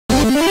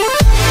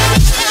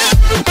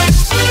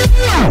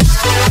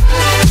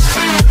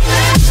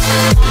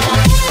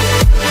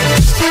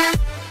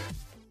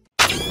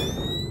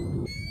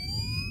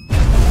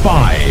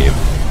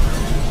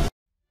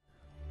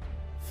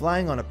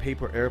Flying on a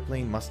paper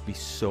airplane must be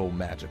so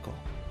magical.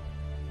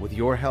 With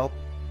your help,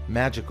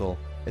 magical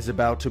is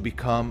about to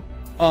become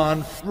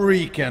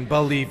unfreaking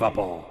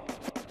believable.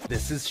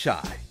 This is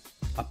Shai,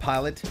 a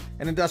pilot,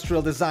 an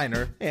industrial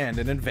designer, and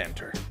an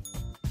inventor.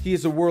 He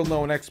is a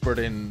world-known expert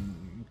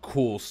in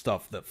cool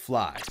stuff that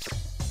flies.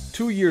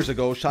 2 years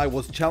ago, Shai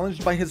was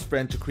challenged by his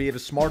friend to create a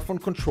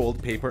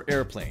smartphone-controlled paper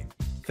airplane.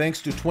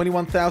 Thanks to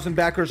 21,000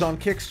 backers on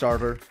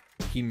Kickstarter,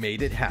 he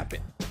made it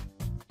happen.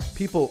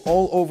 People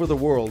all over the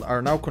world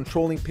are now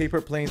controlling paper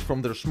planes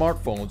from their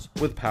smartphones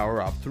with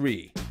PowerUp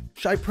 3.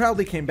 Shai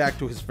proudly came back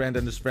to his friend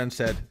and his friend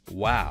said,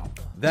 "Wow,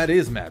 that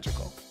is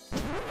magical.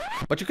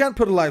 But you can't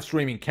put a live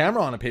streaming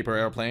camera on a paper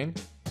airplane."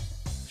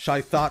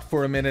 Shai thought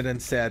for a minute and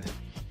said,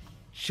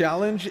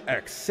 "Challenge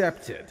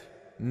accepted."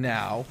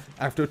 Now,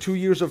 after 2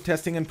 years of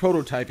testing and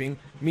prototyping,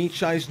 meet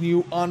Shai's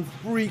new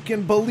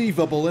unfreaking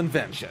believable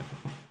invention.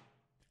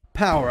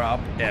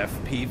 PowerUp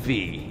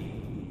FPV.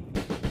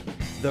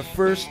 The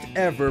first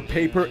ever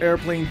paper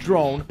airplane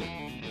drone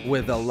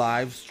with a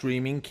live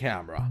streaming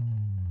camera.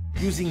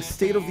 Using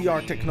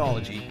state-of-the-art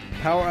technology,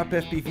 PowerUp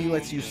FPV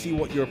lets you see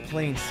what your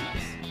plane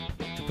sees.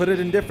 To put it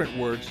in different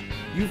words,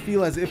 you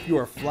feel as if you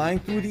are flying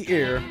through the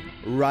air,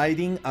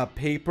 riding a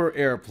paper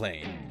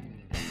airplane.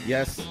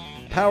 Yes,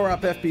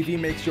 PowerUp FPV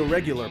makes your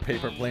regular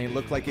paper plane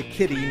look like a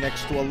kitty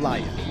next to a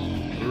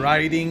lion,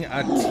 riding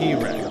a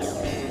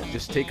T-Rex.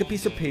 Just take a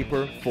piece of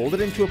paper, fold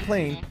it into a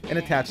plane, and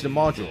attach the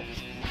modules.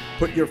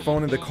 Put your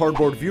phone in the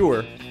cardboard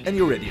viewer, and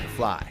you're ready to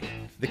fly.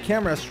 The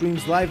camera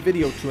streams live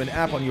video to an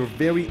app on your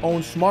very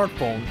own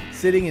smartphone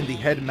sitting in the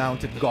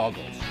head-mounted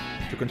goggles.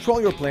 To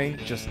control your plane,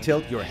 just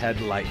tilt your head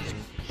lightly.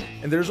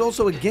 And there's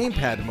also a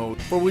gamepad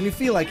mode for when you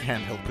feel like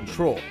handheld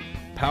control.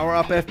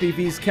 PowerUp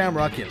FPV's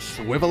camera can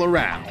swivel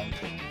around.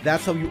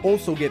 That's how you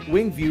also get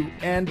wing view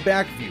and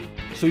back view,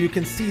 so you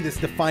can see this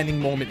defining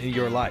moment in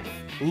your life.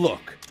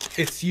 Look,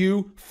 it's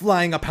you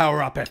flying a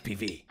PowerUp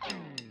FPV.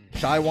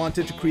 Shai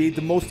wanted to create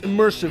the most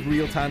immersive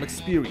real-time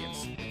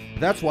experience.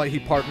 That's why he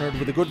partnered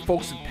with the good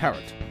folks at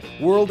Parrot,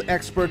 world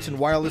experts in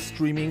wireless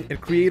streaming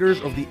and creators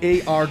of the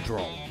AR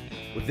drone.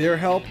 With their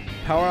help,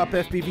 PowerUp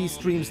FPV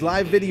streams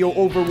live video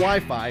over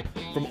Wi-Fi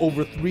from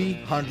over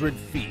 300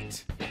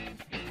 feet.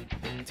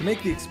 To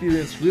make the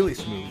experience really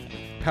smooth,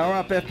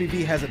 PowerUp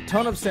FPV has a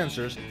ton of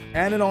sensors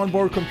and an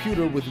onboard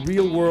computer with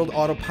real-world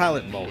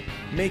autopilot mode,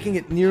 making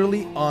it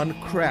nearly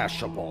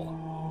uncrashable.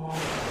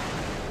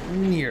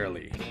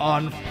 Nearly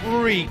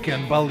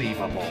unfreaking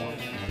believable.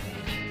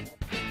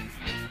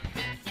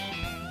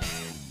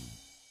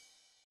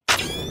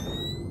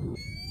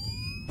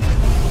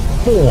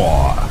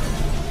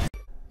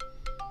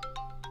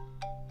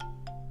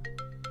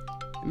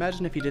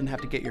 Imagine if you didn't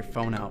have to get your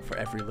phone out for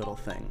every little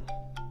thing.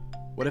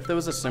 What if there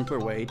was a simpler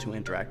way to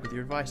interact with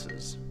your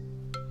devices?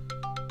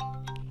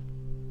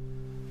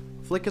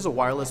 Flick is a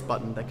wireless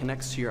button that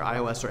connects to your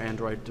iOS or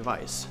Android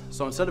device.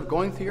 So instead of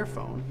going through your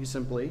phone, you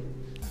simply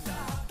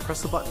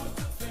press the button.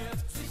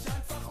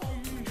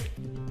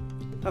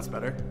 That's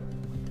better.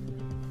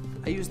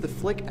 I use the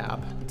Flick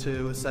app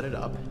to set it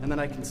up, and then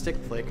I can stick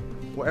Flick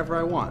wherever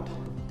I want.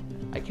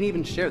 I can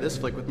even share this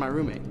Flick with my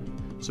roommate,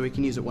 so he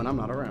can use it when I'm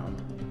not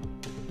around.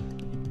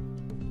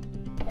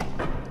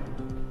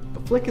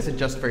 But Flick isn't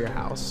just for your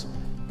house.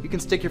 You can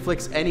stick your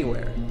Flicks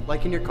anywhere,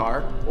 like in your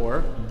car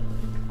or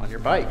on your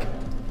bike.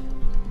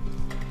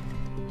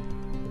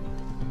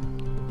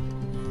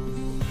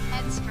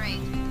 Head straight.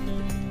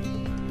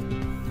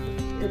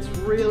 It's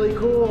really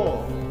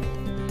cool.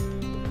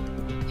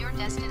 Your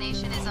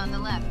destination is on the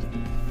left.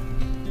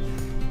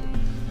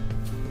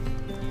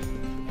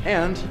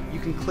 And you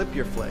can clip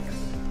your Flicks.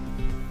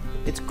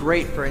 It's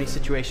great for any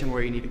situation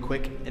where you need a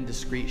quick and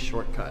discreet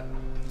shortcut.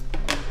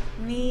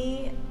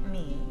 Me,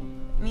 me,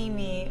 me,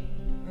 me,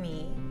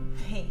 me,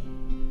 me.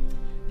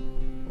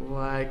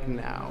 Like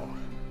now.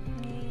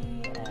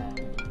 Me,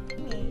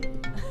 me.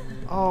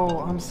 Oh,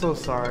 I'm so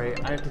sorry.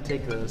 I have to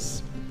take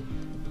this.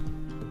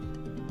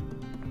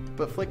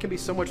 But Flick can be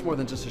so much more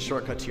than just a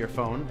shortcut to your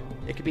phone.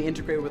 It can be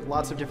integrated with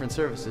lots of different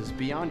services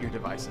beyond your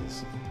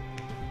devices.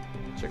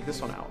 Check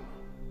this one out.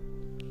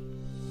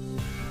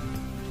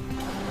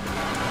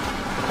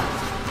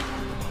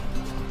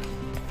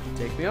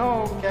 Take me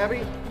home,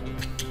 Gabby.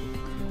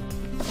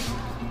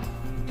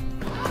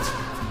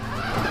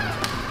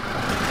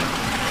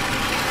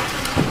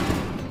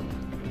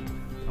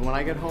 And when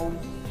I get home,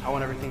 I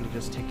want everything to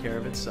just take care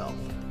of itself.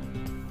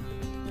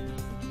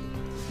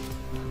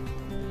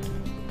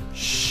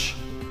 Shh!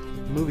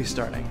 The movie's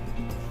starting.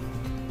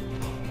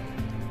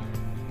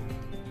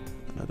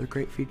 Another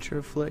great feature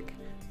of Flick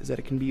is that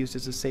it can be used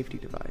as a safety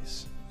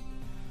device.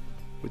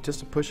 With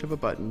just a push of a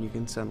button, you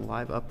can send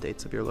live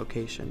updates of your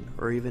location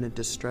or even a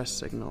distress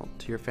signal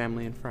to your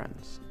family and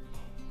friends.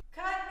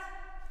 Cut!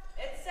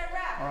 It's a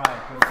wrap!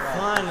 Alright, good job.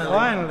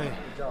 Finally.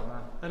 Good job,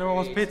 man. Anyone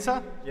wants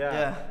pizza?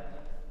 Yeah.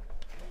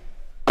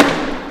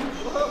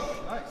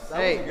 Whoa, nice. That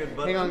hey, was a good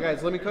button. hang on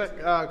guys, let me grab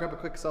a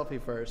quick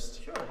selfie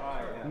first. Sure.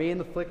 Alright, yeah. Me and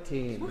the Flick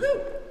team.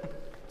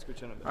 Let's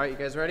go Alright, you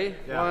guys ready?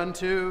 Yeah. 1,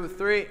 2,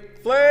 3.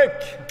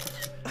 Flick!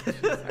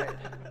 Alright.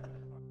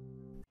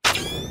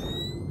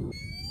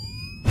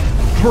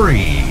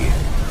 free.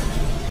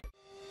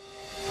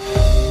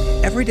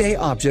 Everyday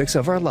objects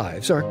of our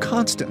lives are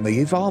constantly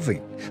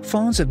evolving.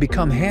 Phones have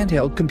become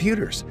handheld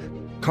computers.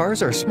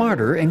 Cars are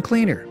smarter and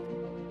cleaner.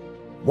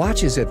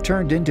 Watches have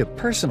turned into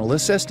personal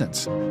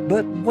assistants.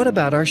 But what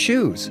about our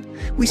shoes?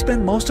 We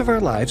spend most of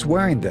our lives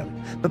wearing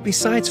them, but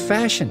besides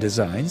fashion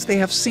designs, they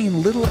have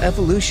seen little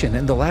evolution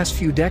in the last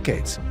few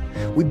decades.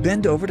 We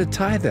bend over to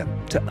tie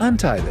them, to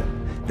untie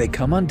them. They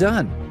come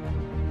undone.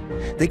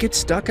 They get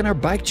stuck in our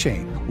bike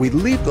chain. We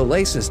leave the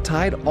laces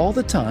tied all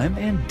the time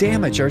and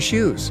damage our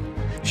shoes.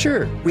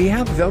 Sure, we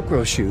have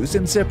Velcro shoes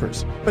and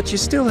zippers, but you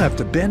still have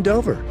to bend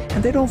over,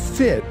 and they don't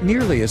fit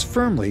nearly as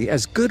firmly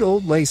as good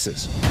old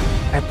laces.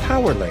 At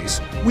Power Lace,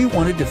 we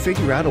wanted to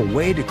figure out a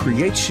way to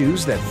create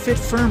shoes that fit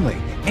firmly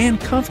and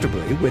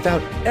comfortably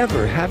without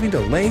ever having to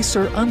lace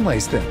or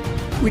unlace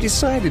them. We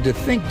decided to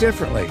think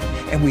differently,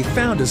 and we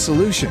found a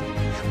solution.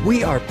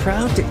 We are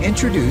proud to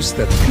introduce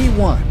the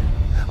P1.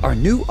 Our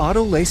new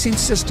auto lacing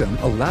system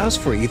allows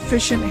for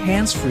efficient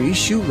hands-free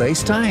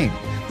shoelace tying.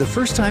 The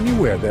first time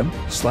you wear them,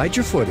 slide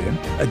your foot in,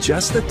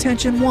 adjust the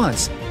tension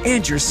once,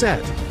 and you're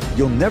set.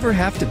 You'll never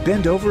have to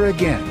bend over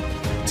again.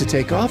 To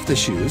take off the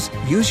shoes,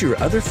 use your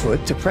other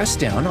foot to press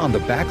down on the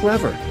back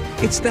lever.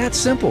 It's that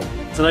simple.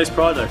 It's a nice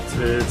product.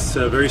 It's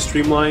very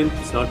streamlined,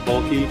 it's not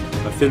bulky,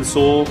 a thin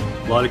sole.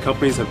 A lot of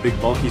companies have big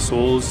bulky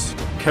soles.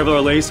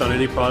 Kevlar lace on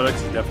any product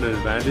is a definite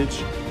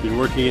advantage. Been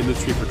working in the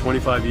industry for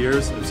 25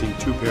 years. I've seen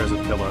 2 pairs of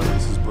Kevlar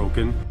laces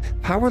broken.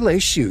 Power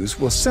Lace shoes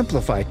will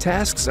simplify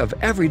tasks of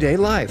everyday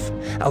life,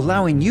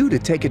 allowing you to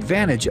take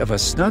advantage of a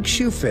snug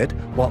shoe fit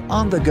while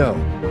on the go.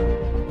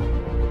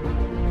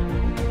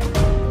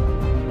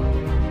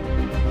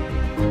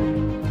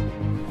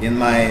 In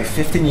my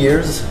 15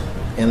 years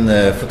in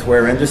the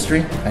footwear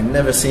industry, I've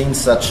never seen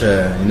such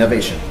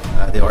innovation.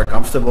 They are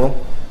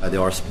comfortable, they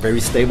are very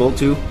stable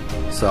too,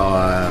 so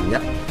yeah,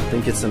 I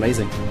think it's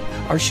amazing.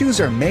 Our shoes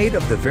are made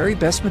of the very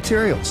best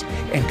materials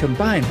and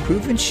combine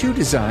proven shoe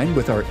design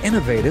with our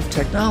innovative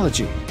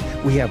technology.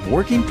 We have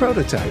working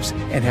prototypes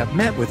and have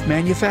met with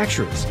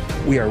manufacturers.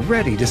 We are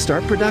ready to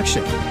start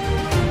production.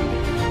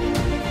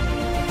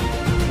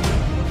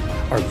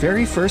 Our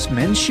very first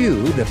men's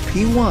shoe, the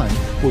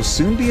P1, will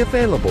soon be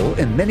available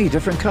in many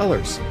different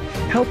colors.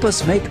 Help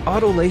us make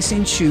auto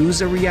lacing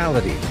shoes a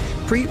reality.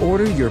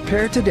 Pre-order your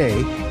pair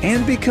today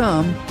and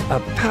become a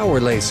Power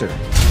Lacer.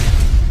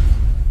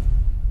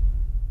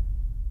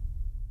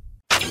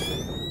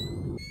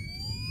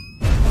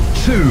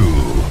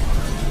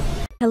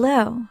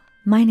 Hello,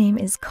 my name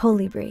is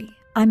Colibri.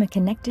 I'm a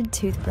connected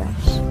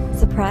toothbrush.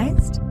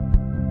 Surprised?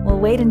 Well,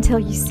 wait until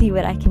you see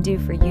what I can do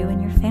for you and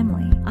your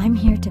family. I'm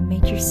here to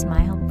make your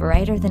smile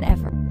brighter than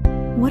ever.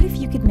 What if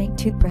you could make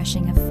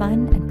toothbrushing a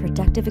fun and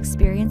productive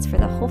experience for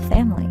the whole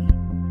family?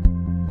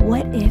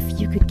 What if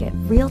you could get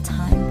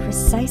real-time,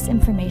 precise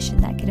information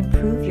that could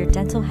improve your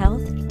dental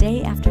health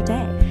day after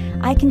day?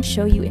 I can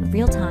show you in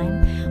real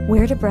time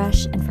where to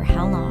brush and for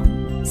how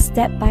long,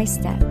 step by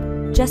step.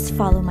 Just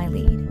follow my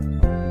lead.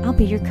 I'll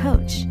be your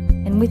coach,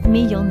 and with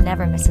me you'll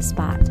never miss a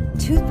spot.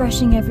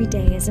 Toothbrushing every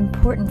day is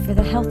important for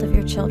the health of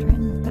your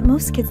children, but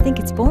most kids think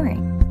it's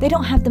boring. They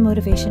don't have the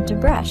motivation to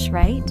brush,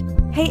 right?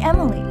 Hey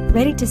Emily,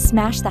 ready to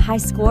smash the high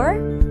score?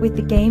 With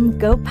the game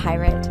Go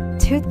Pirate,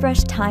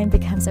 toothbrush time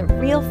becomes a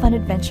real fun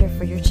adventure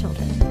for your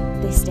children.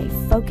 They stay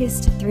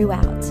focused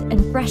throughout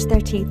and brush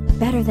their teeth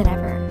better than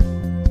ever.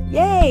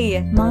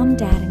 Yay! Mom,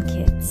 Dad, and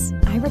kids,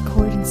 I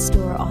record and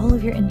store all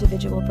of your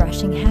individual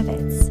brushing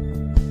habits.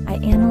 I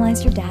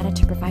analyze your data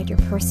to provide your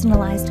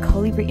personalized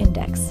Colibri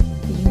Index,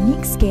 a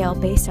unique scale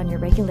based on your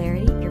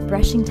regularity, your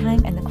brushing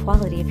time, and the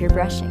quality of your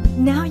brushing.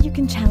 Now you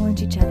can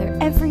challenge each other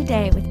every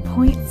day with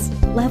points,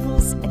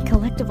 levels, and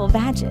collectible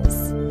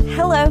badges.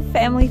 Hello,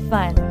 family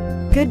fun.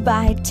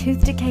 Goodbye,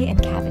 tooth decay and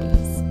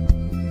cavities.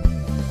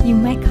 You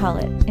might call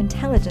it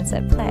intelligence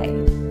at play.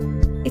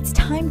 It's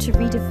time to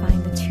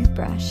redefine the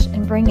toothbrush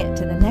and bring it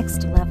to the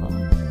next level.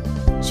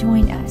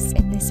 Join us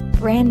in this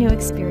brand new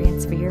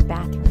experience for your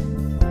bathroom.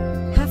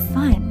 Have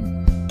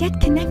fun, get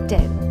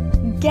connected,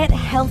 get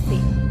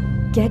healthy,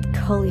 get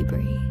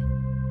Colibri.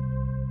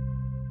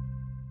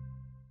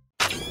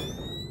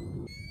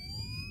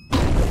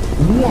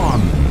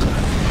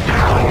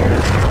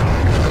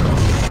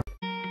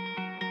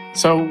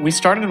 So we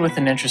started with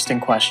an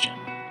interesting question.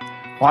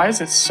 Why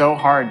is it so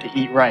hard to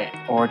eat right,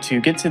 or to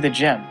get to the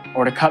gym,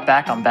 or to cut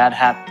back on bad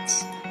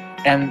habits?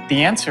 And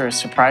the answer is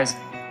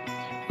surprising.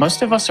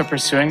 Most of us are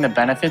pursuing the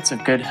benefits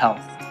of good health,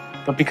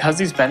 but because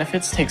these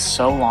benefits take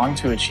so long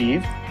to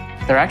achieve,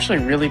 they're actually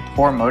really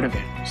poor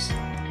motivators.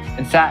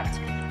 In fact,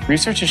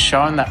 research has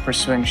shown that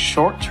pursuing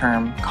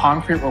short-term,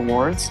 concrete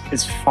rewards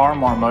is far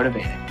more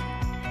motivating.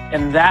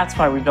 And that's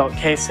why we built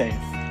K-Safe.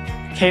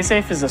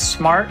 K-Safe is a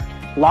smart,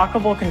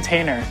 lockable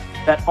container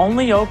that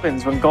only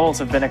opens when goals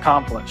have been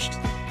accomplished.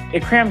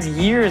 It crams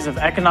years of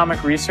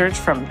economic research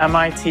from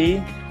MIT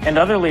and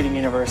other leading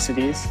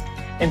universities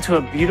into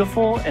a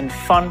beautiful and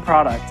fun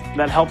product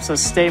that helps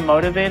us stay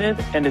motivated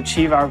and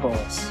achieve our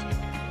goals.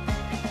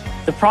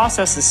 The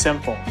process is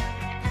simple.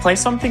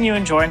 Place something you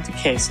enjoy into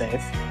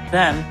K-Safe,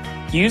 then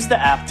Use the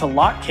app to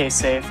lock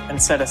KSafe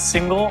and set a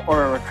single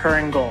or a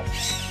recurring goal.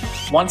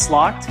 Once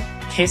locked,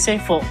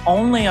 KSafe will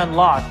only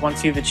unlock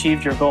once you've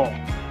achieved your goal.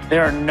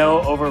 There are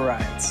no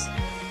overrides.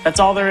 That's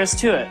all there is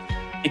to it.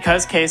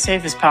 Because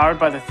KSafe is powered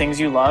by the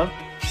things you love,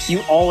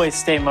 you always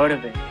stay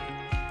motivated.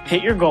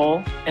 Hit your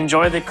goal,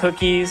 enjoy the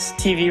cookies,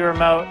 TV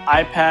remote,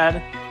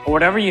 iPad, or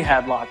whatever you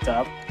had locked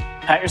up,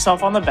 pat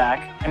yourself on the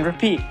back, and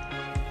repeat.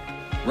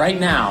 Right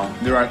now,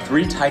 there are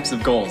 3 types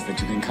of goals that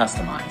you can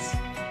customize.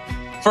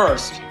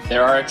 First,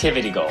 there are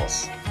activity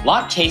goals.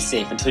 Lock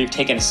KSafe until you've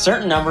taken a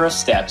certain number of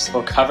steps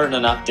or covered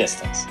enough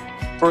distance.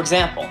 For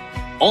example,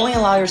 only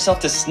allow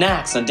yourself to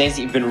snacks on days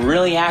that you've been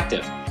really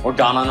active or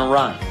gone on a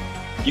run.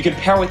 You can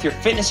pair with your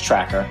fitness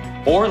tracker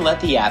or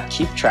let the app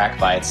keep track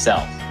by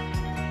itself.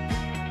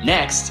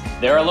 Next,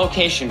 there are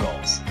location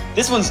goals.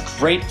 This one's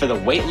great for the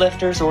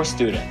weightlifters or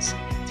students.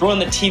 Throw in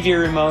the TV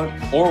remote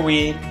or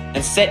weed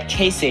and set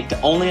KSafe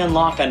to only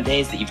unlock on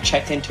days that you've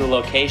checked into a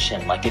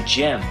location like a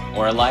gym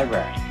or a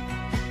library.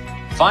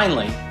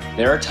 Finally,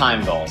 there are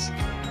time goals.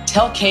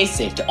 Tell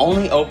KSafe to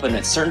only open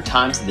at certain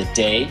times of the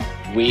day,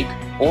 week,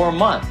 or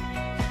month,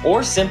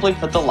 or simply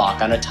put the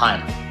lock on a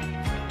timer.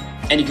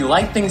 And if you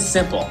like things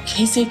simple,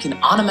 KSafe can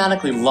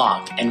automatically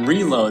lock and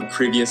reload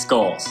previous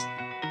goals.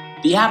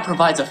 The app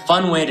provides a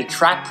fun way to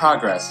track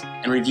progress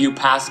and review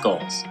past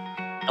goals.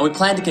 And we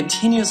plan to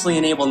continuously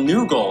enable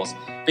new goals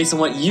based on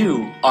what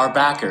you, our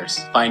backers,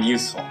 find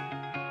useful.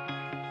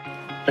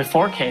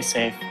 Before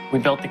KSafe, we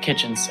built the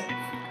Kitchen Safe,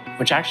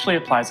 which actually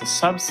applies a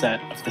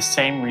subset of the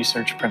same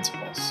research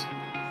principles.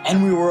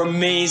 And we were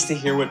amazed to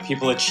hear what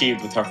people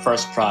achieved with our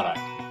first product.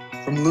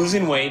 From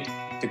losing weight,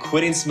 to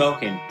quitting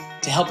smoking,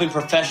 to helping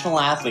professional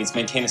athletes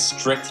maintain a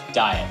strict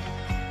diet.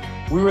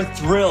 We were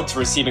thrilled to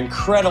receive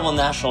incredible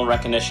national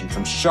recognition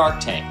from Shark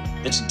Tank,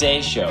 The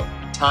Today Show,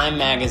 Time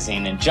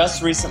Magazine, and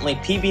just recently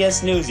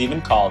PBS News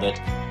even called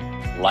it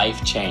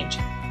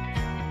life-changing.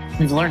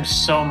 We've learned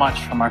so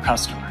much from our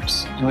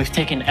customers, and we've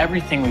taken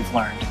everything we've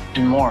learned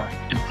and more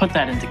and put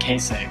that into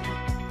KSafe.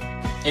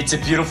 It's a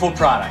beautiful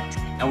product,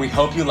 and we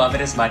hope you love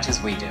it as much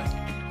as we do.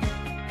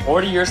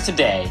 Order yours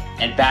today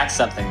and back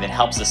something that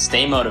helps us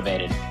stay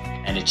motivated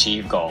and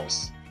achieve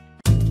goals.